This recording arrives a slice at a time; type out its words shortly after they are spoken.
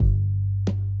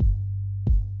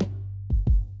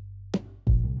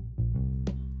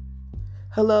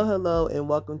Hello, hello, and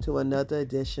welcome to another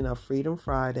edition of Freedom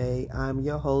Friday. I'm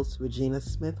your host, Regina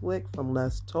Smithwick from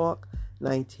Let's Talk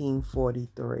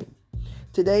 1943.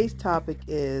 Today's topic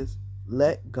is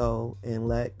Let Go and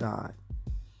Let God.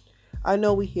 I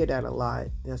know we hear that a lot.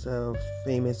 That's a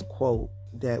famous quote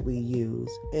that we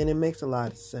use, and it makes a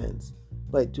lot of sense.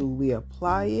 But do we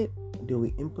apply it? Do we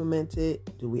implement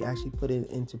it? Do we actually put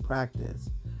it into practice?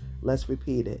 Let's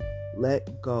repeat it.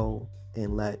 Let go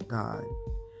and let God.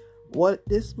 What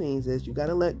this means is you got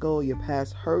to let go of your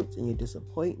past hurts and your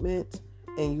disappointments,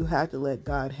 and you have to let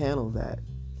God handle that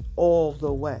all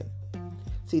the way.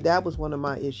 See, that was one of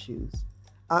my issues.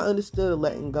 I understood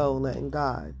letting go and letting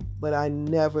God, but I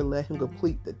never let him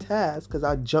complete the task because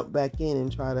I jump back in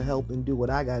and try to help and do what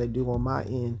I got to do on my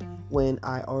end when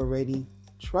I already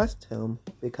trust him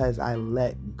because I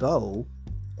let go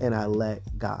and I let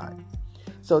God.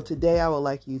 So today I would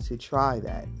like you to try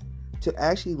that. To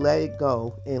actually let it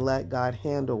go and let God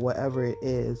handle whatever it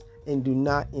is, and do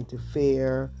not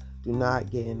interfere, do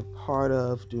not get in part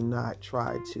of, do not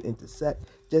try to intersect.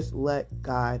 Just let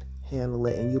God handle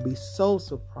it, and you'll be so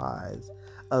surprised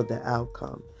of the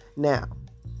outcome. Now,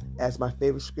 as my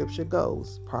favorite scripture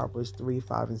goes, Proverbs 3,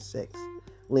 5, and 6,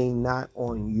 lean not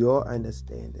on your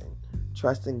understanding.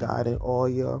 Trust in God in all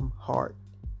your heart,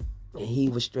 and he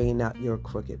will straighten out your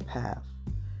crooked path.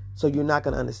 So you're not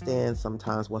going to understand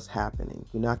sometimes what's happening.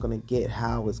 You're not going to get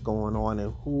how it's going on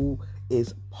and who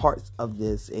is parts of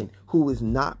this and who is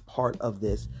not part of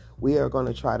this. We are going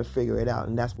to try to figure it out,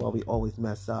 and that's why we always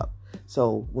mess up.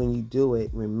 So when you do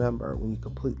it, remember, when you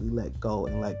completely let go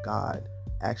and let God,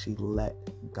 actually let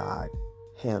God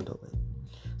handle it.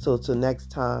 So till next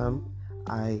time,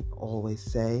 I always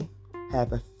say,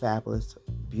 have a fabulous,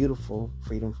 beautiful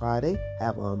Freedom Friday.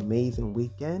 Have an amazing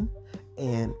weekend.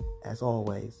 And as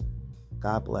always,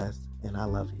 God bless, and I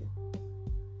love you.